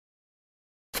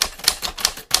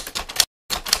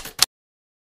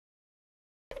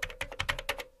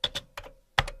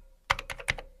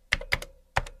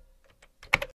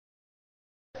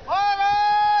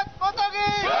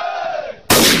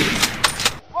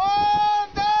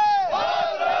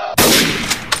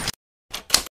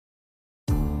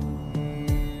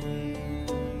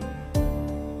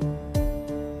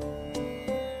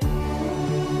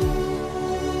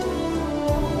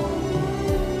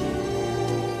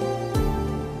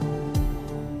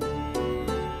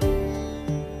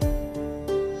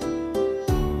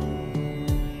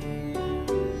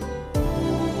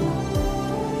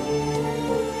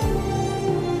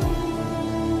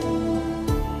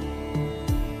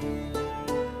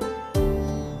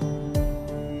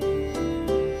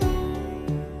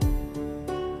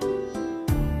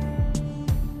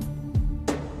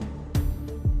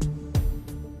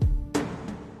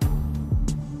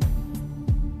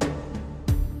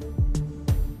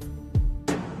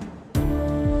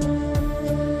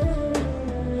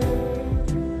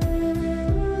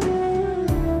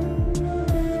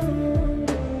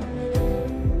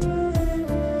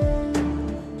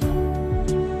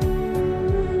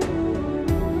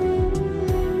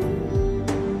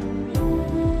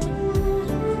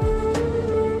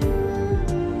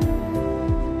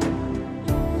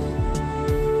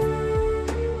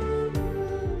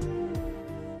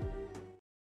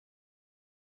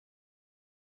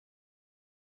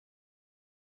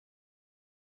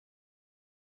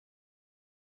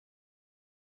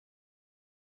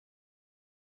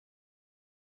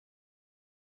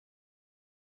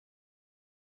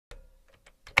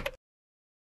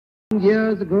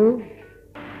Years ago,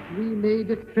 we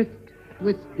made a tryst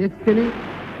with destiny,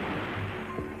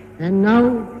 and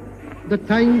now the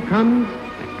time comes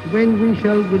when we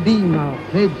shall redeem our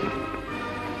pledge,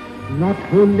 not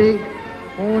wholly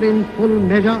or in full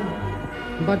measure,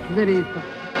 but very far.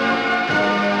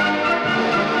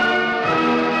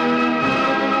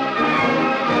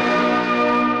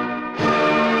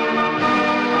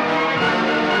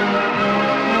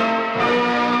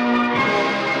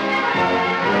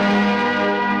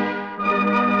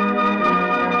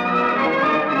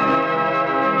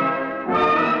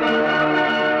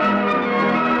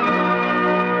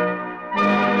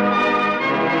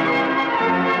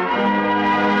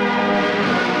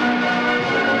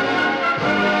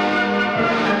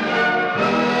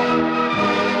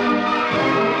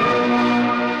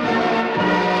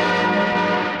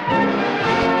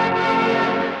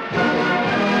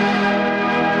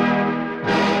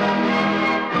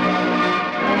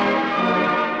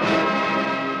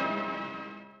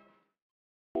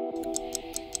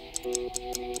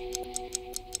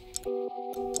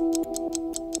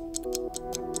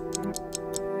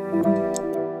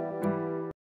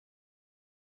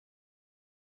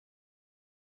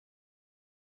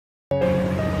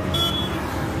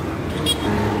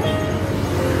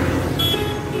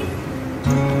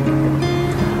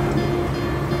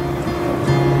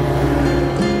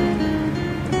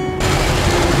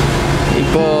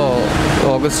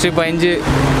 August 15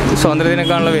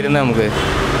 സ്വാതന്ത്ര്യദിനക്കാണല്ലോ വരുന്നത് നമുക്ക്.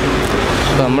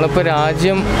 നമ്മളിപ്പോൾ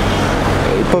രാജ്യം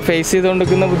ഇപ്പോൾ face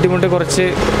ചെയ്തുകൊണ്ടിരിക്കുന്ന ബുദ്ധിമുട്ട് കുറച്ച്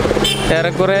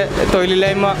ഏറെക്കുറെ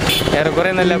തൊഴിലില്ലായ്മ ഏറെക്കുറെ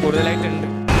എന്നല്ല കൂടുതലായിട്ടുണ്ട്.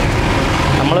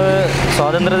 നമ്മൾ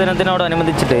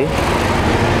സ്വാതന്ത്ര്യദിനത്തിനോടനുബന്ധിച്ചിട്ട്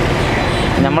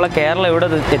നമ്മളെ കേരളം എവിടെ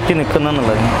എത്തി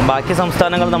നിൽക്കുന്നെന്നുള്ളത് ബാക്കി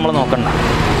സംസ്ഥാനങ്ങൾ നമ്മൾ നോക്കണ്ട.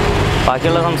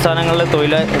 ബാക്കിയുള്ള സംസ്ഥാനങ്ങളിൽ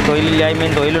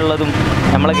തൊഴിലില്ലായ്മയും തൊഴിലുള്ളതും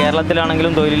നമ്മളെ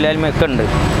കേരളത്തിലാണെങ്കിലും തൊഴിലില്ലായ്മയൊക്കെ ഉണ്ട്.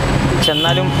 പക്ഷെ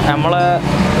എന്നാലും നമ്മളെ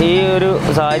ഈ ഒരു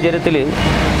സാഹചര്യത്തിൽ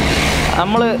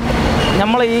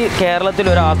നമ്മൾ ഈ കേരളത്തിൽ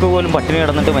ഒരാൾക്ക് പോലും പട്ടിണി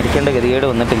കിടന്നിട്ട് മരിക്കേണ്ട ഗതികേട്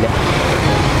വന്നിട്ടില്ല.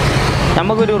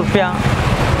 നമുക്കൊരു ഉറുപ്പ്യ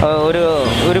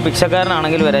ഒരു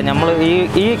ഭിക്ഷക്കാരനാണെങ്കിൽ വരെ നമ്മൾ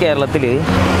ഈ കേരളത്തിൽ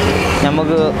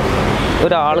നമുക്ക്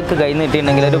ഒരാൾക്ക് കൈ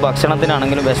നീട്ടിയിട്ടുണ്ടെങ്കിൽ ഒരു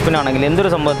ഭക്ഷണത്തിനാണെങ്കിലും വിശപ്പിനാണെങ്കിലും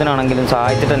എന്തൊരു സംഭവത്തിനാണെങ്കിലും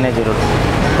സഹായിച്ചിട്ട് തന്നെ ചെയ്തുള്ളൂ.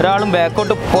 ഒരാളും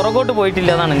പുറകോട്ട്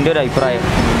പോയിട്ടില്ല എന്നാണ് എൻ്റെ ഒരു അഭിപ്രായം.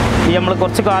 ഈ നമ്മൾ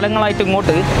കുറച്ച് കാലങ്ങളായിട്ട്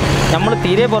ഇങ്ങോട്ട് നമ്മൾ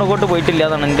തീരെ പുറകോട്ട് പോയിട്ടില്ല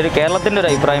എന്നാണ് എൻ്റെ ഒരു കേരളത്തിൻ്റെ ഒരു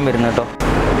അഭിപ്രായം വരുന്നത് കേട്ടോ.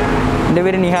 എൻ്റെ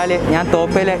പേര് നിഹാൽ, ഞാൻ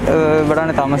തോപ്പയിൽ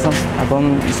ഇവിടെയാണ് താമസം. അപ്പം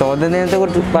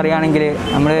സ്വാതന്ത്ര്യത്തെക്കുറിച്ച് പറയുകയാണെങ്കിൽ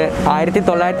നമ്മൾ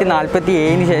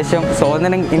 1947 ശേഷം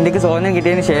ഇന്ത്യക്ക് സ്വാതന്ത്ര്യം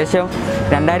കിട്ടിയതിന് ശേഷം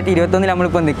 2021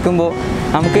 നമ്മളിപ്പോൾ നിൽക്കുമ്പോൾ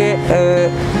നമുക്ക്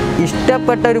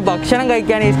ഇഷ്ടപ്പെട്ട ഒരു ഭക്ഷണം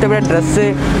കഴിക്കാൻ, ഇഷ്ടപ്പെട്ട ഡ്രസ്സ്,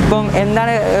 ഇപ്പം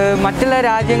എന്താണ് മറ്റുള്ള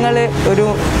രാജ്യങ്ങൾ ഒരു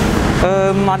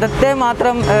മതത്തെ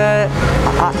മാത്രം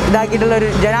ഇതാക്കിയിട്ടുള്ള ഒരു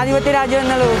ജനാധിപത്യ രാജ്യം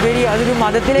എന്നുള്ള ഉപരി അതൊരു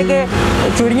മതത്തിലേക്ക്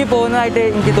ചുരുങ്ങി പോകുന്നതായിട്ട്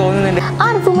എനിക്ക് തോന്നുന്നുണ്ട്.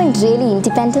 Are women really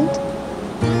independent?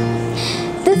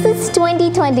 This is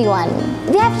 2021.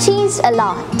 We have changed a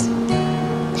lot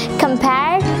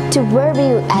compared to where we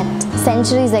were at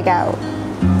centuries ago.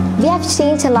 We have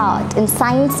changed a lot in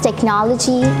science,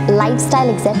 technology,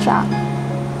 lifestyle, etc.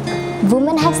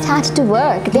 Women have started to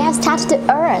work. They have started to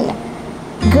earn.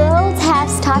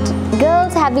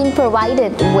 Girls have been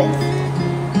provided with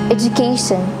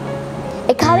education.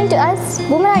 According to us,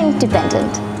 women are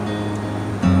independent.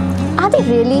 Are they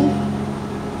really?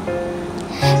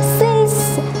 Since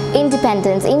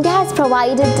independence, India has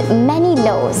provided many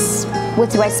laws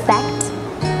with respect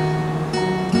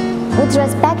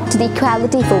to the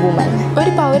equality for women.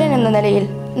 ഒരു പൗരൻ എന്ന നിലയിൽ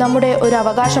നമ്മുടെ ഒരു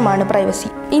അവകാശമാണ് privacy.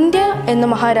 India എന്ന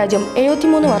മഹാരാജ്യം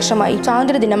 73 വർഷമായി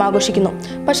സ്വാതന്ത്ര്യദിനം ആഘോഷിക്കുന്നു.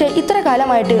 പക്ഷേ ഇത്ര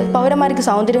കാലമായിട്ട് പൗരന്മാർക്ക്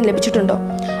സ്വാതന്ത്ര്യം ലഭിച്ചിട്ടുണ്ടോ?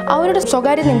 അവരുടെ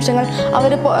സ്വകാര്യ നിമിഷങ്ങൾ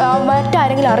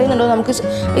മറ്റാരെങ്കിലും അറിയുന്നുണ്ടോ? നമുക്ക്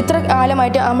ഇത്ര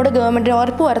കാലമായിട്ട് നമ്മുടെ ഗവൺമെൻറ്റിന്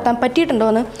ഉറപ്പ് വരുത്താൻ പറ്റിയിട്ടുണ്ടോ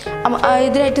എന്ന്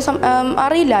ഇതിനായിട്ട്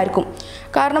അറിയില്ല ആർക്കും.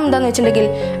 കാരണം എന്താണെന്ന് വെച്ചിട്ടുണ്ടെങ്കിൽ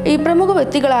ഈ പ്രമുഖ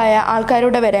വ്യക്തികളായ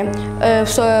ആൾക്കാരുടെ വരെ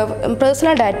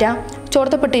പേഴ്സണൽ ഡാറ്റ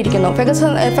ചോർത്തപ്പെട്ടിരിക്കുന്നു.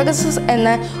 പെഗസസ് എന്ന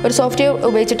ഒരു സോഫ്റ്റ്വെയർ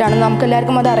ഉപയോഗിച്ചിട്ടാണ്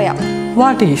നമുക്കെല്ലാവർക്കും അതറിയാം.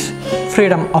 What is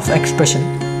freedom of expression?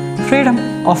 Freedom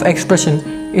of expression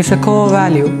is a core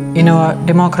value in our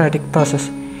democratic process.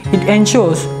 It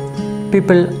ensures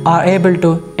people are able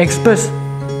to express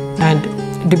and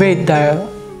debate their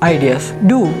ideas.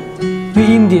 Do we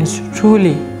Indians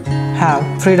truly have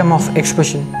freedom of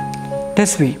expression?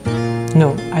 Does we? No,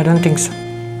 I don't think so.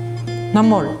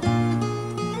 നമ്മൾ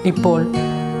ഇപ്പോൾ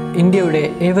ഇന്ത്യയുടെ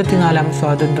 74ാം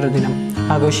സ്വാതന്ത്ര്യദിനം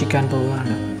ആഘോഷിക്കാൻ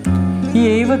പോവുകയാണ്. ഈ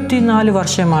 74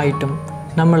 വർഷമായിട്ടും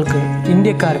നമ്മൾക്ക്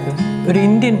ഇന്ത്യക്കാർക്ക് ഒരു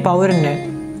ഇന്ത്യൻ പൗരന്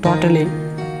ടോട്ടലി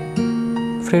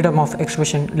ഫ്രീഡം ഓഫ്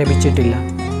എക്സ്പ്രഷൻ ലഭിച്ചിട്ടില്ല.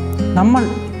 നമ്മൾ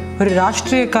ഒരു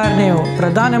രാഷ്ട്രീയക്കാരനെയോ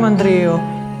പ്രധാനമന്ത്രിയെയോ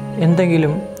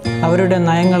എന്തെങ്കിലും അവരുടെ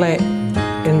നയങ്ങളെ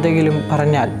എന്തെങ്കിലും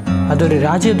പറഞ്ഞാൽ അതൊരു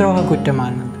രാജ്യദ്രോഹ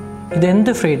കുറ്റമാണ്.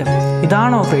 ഇതെന്ത് ഫ്രീഡം?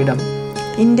 ഇതാണോ freedom?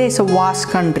 India is a vast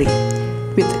country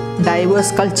with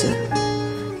diverse culture.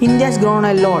 India has grown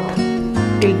a lot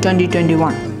till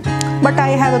 2021. But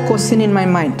I have a question in my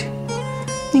mind.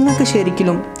 നിങ്ങൾക്ക്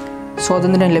ശരിക്കും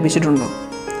സ്വാതന്ത്ര്യം ലഭിച്ചിട്ടുണ്ടോ?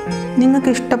 നിങ്ങൾക്ക്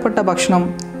ഇഷ്ടപ്പെട്ട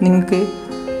ഭക്ഷണം നിങ്ങൾക്ക്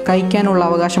കഴിക്കാനുള്ള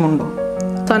അവകാശമുണ്ടോ?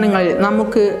 സ്ഥാനങ്ങളിൽ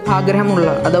നമുക്ക്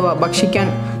ആഗ്രഹമുള്ള അഥവാ ഭക്ഷിക്കാൻ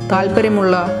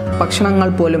താല്പര്യമുള്ള ഭക്ഷണങ്ങൾ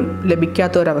പോലും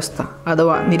ലഭിക്കാത്ത ഒരവസ്ഥ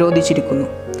അഥവാ നിരോധിച്ചിരിക്കുന്നു.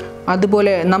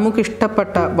 അതുപോലെ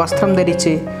നമുക്കിഷ്ടപ്പെട്ട വസ്ത്രം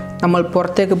ധരിച്ച് നമ്മൾ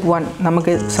പുറത്തേക്ക് പോകാൻ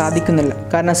നമുക്ക് സാധിക്കുന്നില്ല.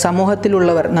 കാരണം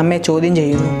സമൂഹത്തിലുള്ളവർ നമ്മെ ചോദ്യം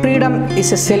ചെയ്യുന്നു. Freedom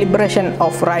is A celebration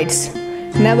of rights.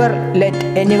 Never let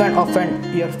anyone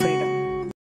offend your freedom.